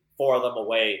trading for them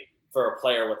away for a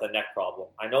player with a neck problem.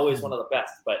 I know he's one of the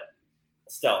best, but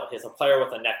still, he's a player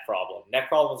with a neck problem. Neck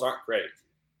problems aren't great,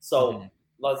 so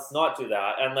let's not do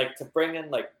that. And like to bring in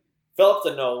like Philip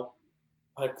Deneau,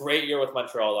 had a great year with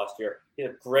Montreal last year. He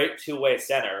had a great 2-way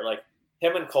center. Like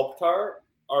him and Kopitar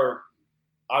are,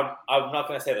 I'm not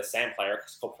going to say the same player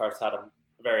because Kopitar's had a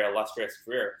very illustrious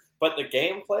career. But the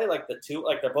gameplay, like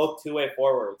they're both 2-way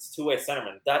forwards, 2-way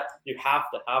centermen. That you have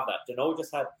to have that. Deneau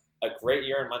just had a great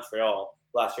year in Montreal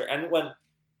last year. And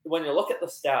when you look at the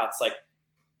stats, like,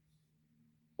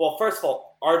 well, first of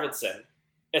all, Arvidsson,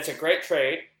 it's a great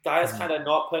trade. Guys kind of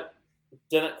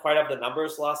didn't quite have the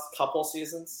numbers last couple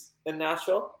seasons in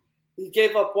Nashville. He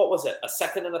gave up, what was it, a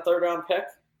 2nd and a 3rd round pick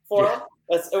for him?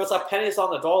 It was a pennies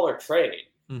on the dollar trade.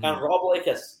 And Rob Blake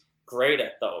is great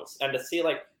at those. And to see,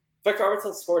 like, Victor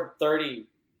Arvidsson scored 30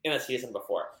 in a season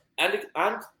before. And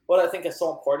what I think is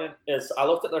so important is I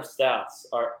looked at their stats,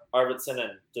 Arvidsson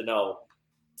and Deneau.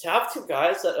 To have 2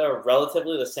 guys that are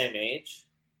relatively the same age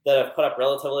that have put up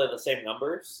relatively the same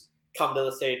numbers come to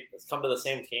the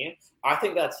same team. I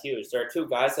think that's huge. There are two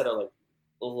guys that are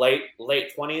like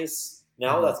late 20s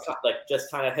now. Mhm. That's just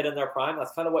kind of hitting their prime.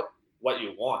 That's kind of what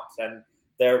you want, and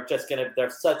they're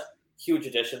such huge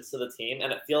additions to the team,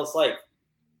 and it feels like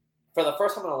for the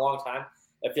first time in a long time,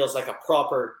 it feels like a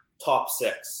proper top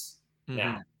 6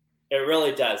 now. It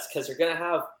really does, because you're going to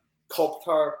have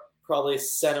Kopitar probably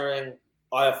centering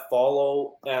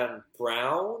Iafallo and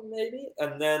Brown, maybe,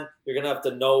 and then you're going to have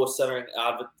Deneau centering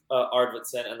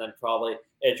Arvidsson, and then probably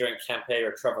Adrian Kempe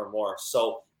or Trevor Morris.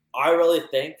 So I really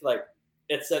think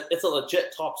it's a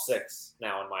legit top 6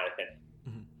 now, in my opinion.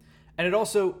 And it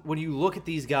also, when you look at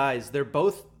these guys, they're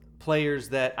both players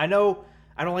that I know.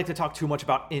 I don't like to talk too much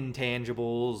about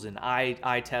intangibles and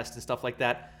eye test and stuff like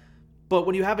that. But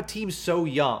when you have a team so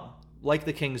young, like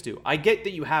the Kings do, I get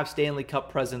that you have Stanley Cup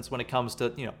presence when it comes to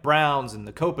Browns and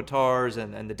the Kopitars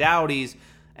and the Dowdies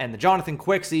and the Jonathan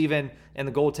Quicks even in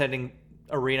the goaltending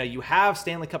arena. You have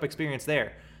Stanley Cup experience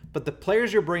there. But the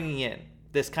players you're bringing in,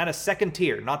 this kind of second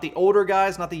tier, not the older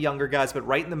guys, not the younger guys, but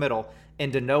right in the middle,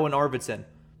 in Deneau and Arvidsson,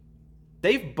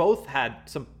 they've both had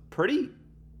some pretty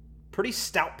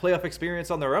stout playoff experience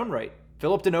on their own right.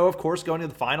 Philip Deneau, of course, going to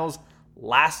the finals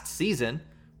last season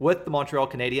with the Montreal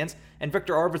Canadiens, and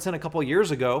Victor Arvidsson a couple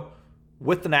years ago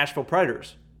with the Nashville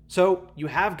Predators. So you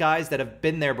have guys that have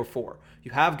been there before. You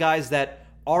have guys that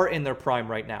are in their prime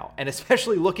right now. And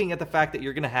especially looking at the fact that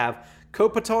you're going to have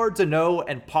Kopitar, Deneau,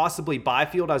 and possibly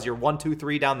Byfield as your 1, 2,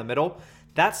 3 down the middle,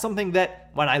 that's something that,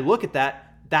 when I look at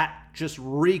that just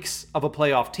reeks of a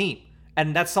playoff team.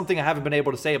 And that's something I haven't been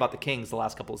able to say about the Kings the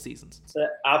last couple of seasons.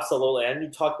 Absolutely. And you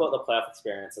talk about the playoff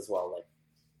experience as well. Like,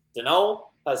 Deneau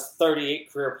has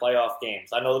 38 career playoff games.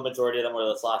 I know the majority of them were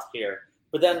this last year.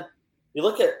 But then you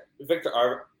look at Victor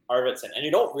Arvidsson, and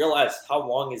you don't realize how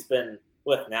long he's been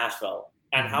with Nashville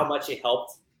and how much he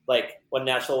helped, when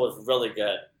Nashville was really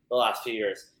good the last few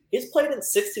years. He's played in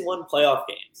 61 playoff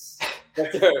games,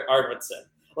 Victor Arvidsson.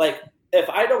 If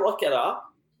I had to look it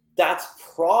up, that's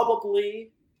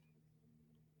probably,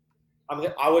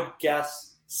 I would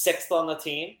guess, 6th on the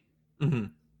team,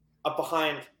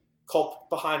 behind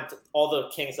all the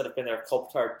Kings that have been there: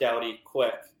 Kopitar, Doughty,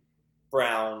 Quick,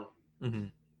 Brown.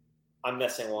 I'm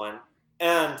missing one,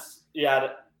 and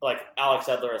Alex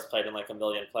Edler has played in a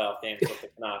million playoff games with the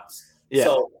Canucks. Yeah.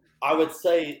 So I would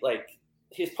say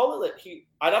he's probably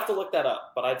I'd have to look that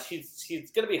up, but he's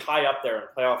going to be high up there in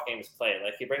playoff games played.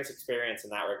 He brings experience in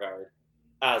that regard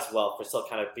as well for still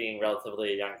kind of being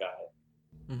relatively a young guy.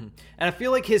 And I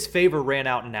feel like his favor ran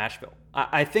out in Nashville.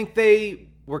 I think they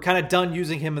were kind of done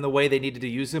using him in the way they needed to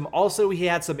use him. Also, he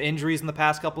had some injuries in the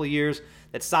past couple of years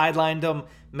that sidelined him,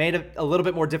 made it a little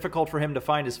bit more difficult for him to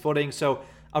find his footing. So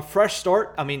a fresh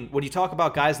start, when you talk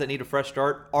about guys that need a fresh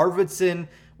start, Arvidsson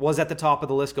was at the top of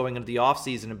the list going into the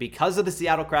offseason. And because of the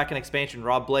Seattle Kraken expansion,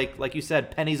 Rob Blake, like you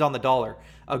said, pennies on the dollar.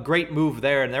 A great move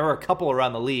there, and there were a couple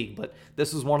around the league, but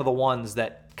this was one of the ones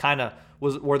that kind of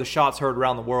was where the shots heard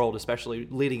around the world, especially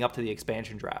leading up to the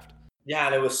expansion draft. Yeah,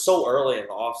 and it was so early in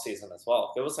the offseason as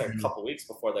well. It was a couple weeks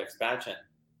before the expansion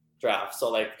draft.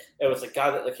 So, it was a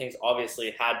guy that the Kings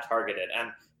obviously had targeted. And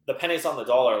the pennies on the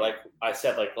dollar, like I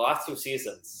said, the last 2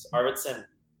 seasons, Arvidsson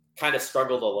kind of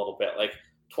struggled a little bit.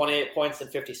 28 points in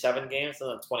 57 games and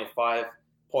then 25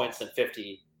 points in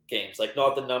 50 games.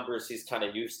 Not the numbers he's kind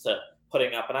of used to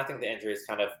putting up. And I think the injuries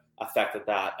kind of affected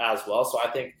that as well. So I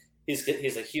think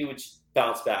he's a huge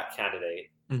bounce back candidate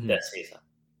this season.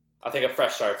 I think a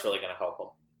fresh start's really going to help him.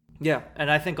 Yeah, and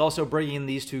I think also bringing in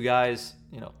these two guys,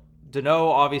 Deneau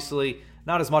obviously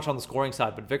not as much on the scoring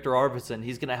side, but Victor Arvidsson,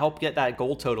 he's going to help get that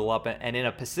goal total up. And in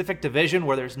a Pacific Division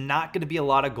where there's not going to be a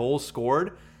lot of goals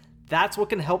scored, that's what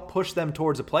can help push them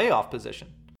towards a playoff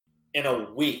position. In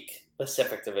a weak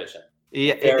Pacific Division.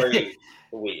 Yeah, very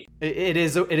weak. It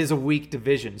is a weak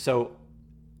division. So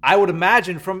I would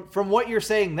imagine from what you're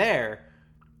saying there,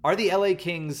 are the LA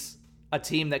Kings a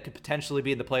team that could potentially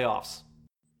be in the playoffs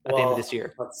at the end of this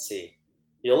year? Let's see.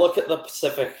 You look at the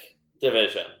Pacific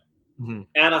Division.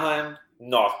 Anaheim,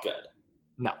 not good.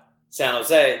 No. San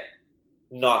Jose,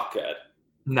 not good.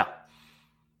 No.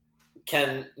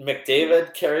 Can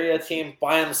McDavid carry a team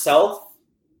by himself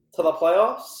to the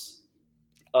playoffs?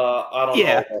 I don't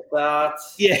know about that.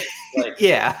 Yeah.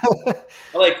 Yeah.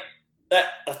 I'm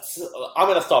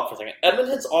going to stop for a second.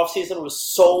 Edmonton's offseason was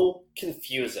so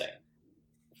confusing.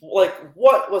 What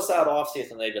was that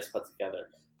offseason they just put together?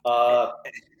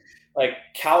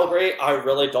 Calgary, I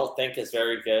really don't think is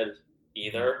very good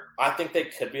either. I think they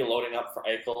could be loading up for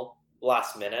Eichel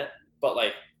last minute, but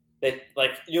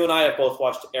you and I have both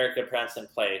watched Eric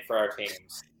Goodbranson play for our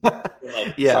teams.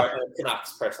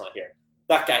 Canucks personally here.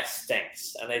 that guy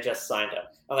stinks, and they just signed him.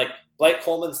 And like Blake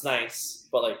Coleman's nice,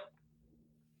 but like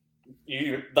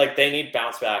they need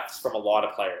bounce backs from a lot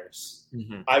of players.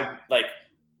 Mm-hmm. I like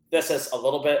this is a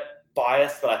little bit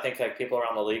biased, but I think like people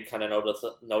around the league kind of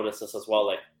notice this as well.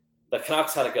 Like the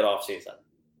Canucks had a good offseason.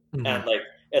 Mm-hmm. And like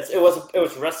it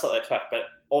was risks that they took, but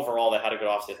overall they had a good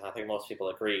offseason. I think most people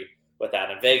agree with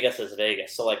that. And Vegas is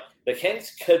Vegas, so like the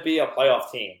Kings could be a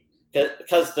playoff team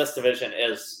because this division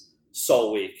is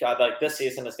so weak. Like this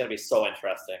season is going to be so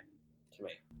interesting to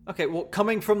me. Okay, well,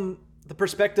 coming from the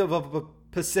perspective of a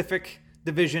Pacific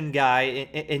Division guy,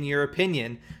 in your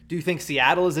opinion, do you think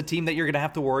Seattle is a team that you're going to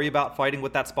have to worry about fighting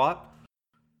with that spot?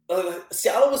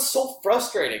 Seattle was so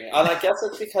frustrating, and I guess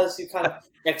it's because you kind of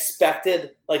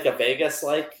expected like a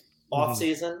Vegas-like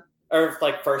offseason or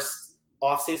like first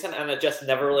offseason, and it just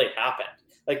never really happened.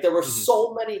 Like there were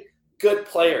so many good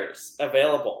players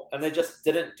available, and they just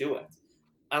didn't do it.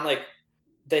 And like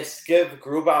they give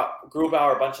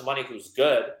Grubauer a bunch of money, who's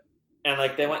good, and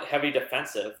like they went heavy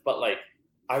defensive, but like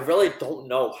I really don't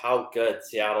know how good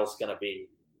Seattle's gonna be.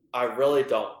 I really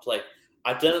don't. Like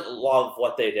I didn't love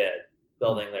what they did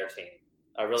building their team.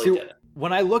 I really didn't.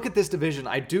 When I look at this division,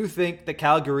 I do think that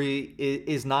Calgary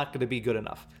is not going to be good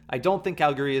enough. I don't think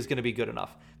Calgary is going to be good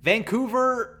enough.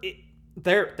 Vancouver,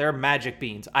 they're magic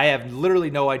beans. I have literally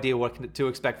no idea what to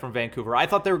expect from Vancouver. I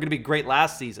thought they were going to be great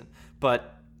last season,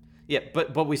 but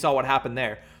we saw what happened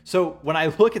there. So when I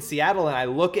look at Seattle and I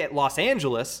look at Los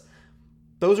Angeles,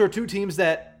 those are two teams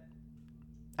that,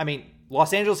 I mean,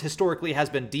 Los Angeles historically has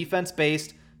been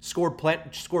defense-based,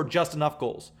 scored just enough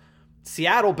goals.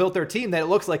 Seattle built their team that it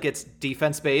looks like it's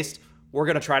defense-based. We're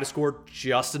going to try to score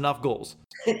just enough goals.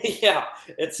 Yeah,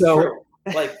 it's true.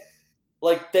 We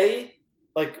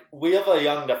have a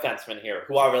young defenseman here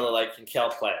who I really like in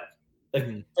Kel Clegg.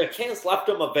 The Kings left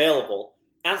him available,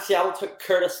 and Seattle took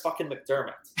Curtis fucking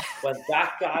McDermott when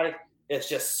that guy is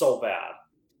just so bad.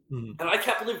 And I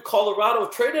can't believe Colorado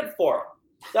traded for him.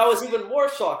 That was even more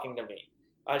shocking to me.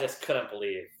 I just couldn't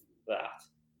believe that.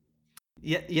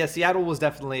 Yeah, Seattle was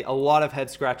definitely a lot of head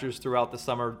scratchers throughout the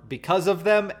summer because of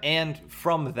them and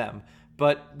from them.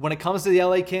 But when it comes to the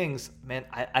LA Kings, man,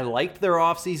 I liked their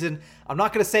offseason. I'm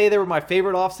not going to say they were my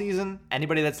favorite offseason.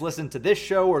 Anybody that's listened to this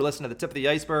show or listened to the Tip of the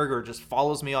Iceberg or just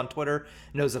follows me on Twitter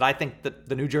knows that I think that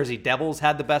the New Jersey Devils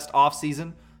had the best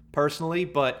offseason personally.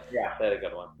 But yeah, they had a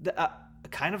good one.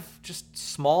 Kind of just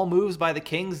small moves by the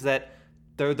Kings that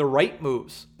they're the right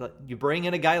moves. You bring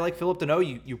in a guy like Philip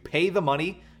Deneau, you pay the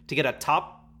money to get a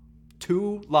top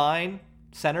 2 line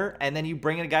center, and then you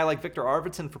bring in a guy like Victor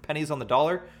Arvidsson for pennies on the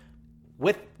dollar.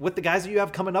 With the guys that you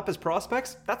have coming up as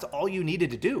prospects, that's all you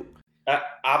needed to do.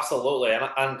 Absolutely,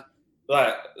 and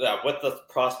with the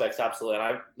prospects, absolutely.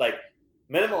 And I like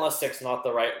minimalistic's not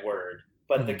the right word,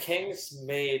 but the Kings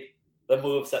made the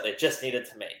moves that they just needed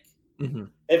to make.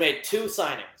 They made 2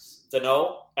 signings,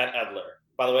 Deneau and Edler.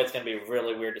 By the way, it's going to be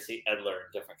really weird to see Edler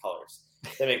in different colors.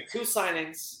 They made 2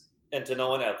 signings and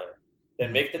Deneau and Edler. They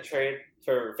make the trade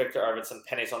for Victor Arvidsson,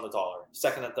 pennies on the dollar,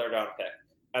 2nd and 3rd round pick.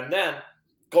 And then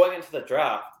going into the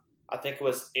draft, I think it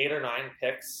was 8 or 9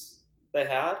 picks they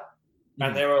had.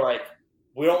 And they were like,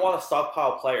 we don't want to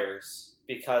stockpile players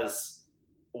because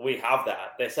we have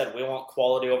that. They said we want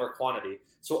quality over quantity.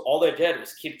 So all they did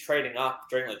was keep trading up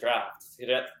during the draft to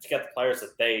get the players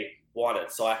that they wanted.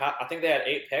 So I think they had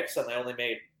 8 picks and they only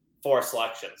made 4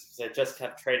 selections. They just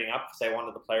kept trading up because they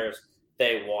wanted the players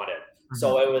they wanted.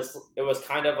 So it was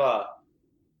kind of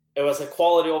a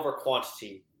quality over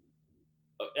quantity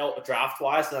draft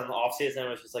wise, and then the offseason it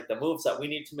was just like the moves that we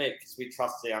need to make because we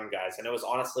trust the young guys, and it was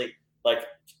honestly like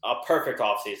a perfect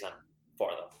offseason for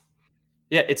them.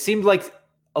 Yeah, it seemed like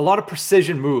a lot of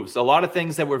precision moves, a lot of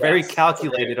things that were very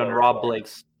calculated on Rob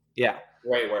Blake's. Yeah,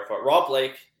 great word for it. Rob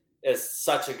Blake is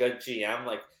such a good GM.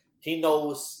 Like he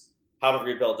knows how to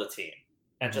rebuild the team.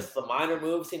 And just the minor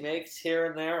moves he makes here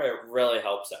and there, it really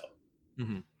helps out.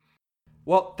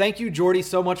 Well, thank you, Jordy,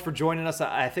 so much for joining us.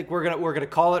 I think we're gonna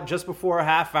call it just before a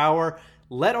half hour.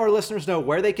 Let our listeners know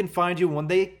where they can find you what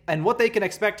they can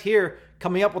expect here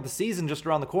coming up with the season just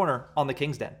around the corner on the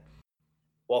King's Den.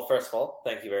 Well, first of all,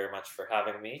 thank you very much for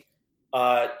having me.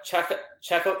 Check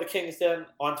out the King's Den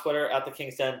on Twitter at the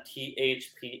King's Den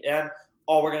THPN.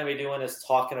 All we're gonna be doing is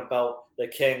talking about the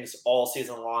Kings all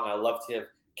season long. I love to give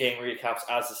game recaps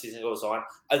as the season goes on.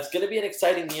 It's going to be an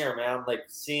exciting year, man. Like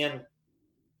seeing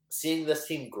this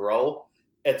team grow,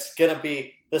 this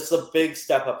is a big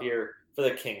step up year for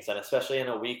the Kings, and especially in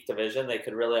a weak division, they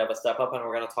could really have a step up, and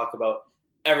we're going to talk about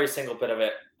every single bit of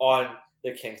it on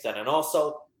the Kings Den. And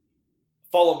also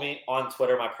follow me on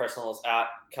Twitter. My personal is at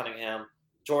Cunningham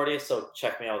Jordy, so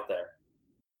check me out there.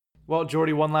 Well,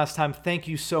 Jordy, one last time, thank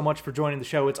you so much for joining the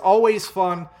show. It's always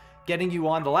fun getting you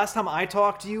on. The last time I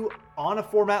talked to you on a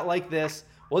format like this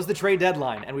was the trade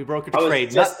deadline, and we broke a trade. I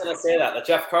was just going to say that, the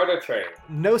Jeff Carter trade.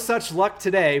 No such luck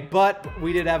today, but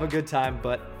we did have a good time.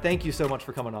 But thank you so much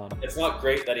for coming on. It's not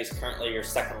great that he's currently your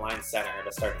second-line center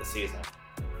to start the season.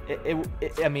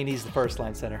 I mean, he's the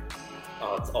first-line center.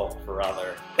 Oh,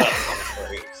 brother. That's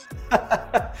great.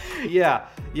 Yeah,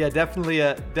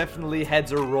 definitely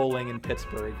heads are rolling in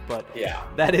Pittsburgh. But yeah,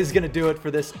 that is going to do it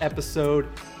for this episode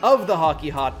of the Hockey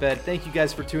Hotbed. Thank you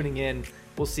guys for tuning in.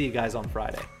 We'll see you guys on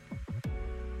Friday.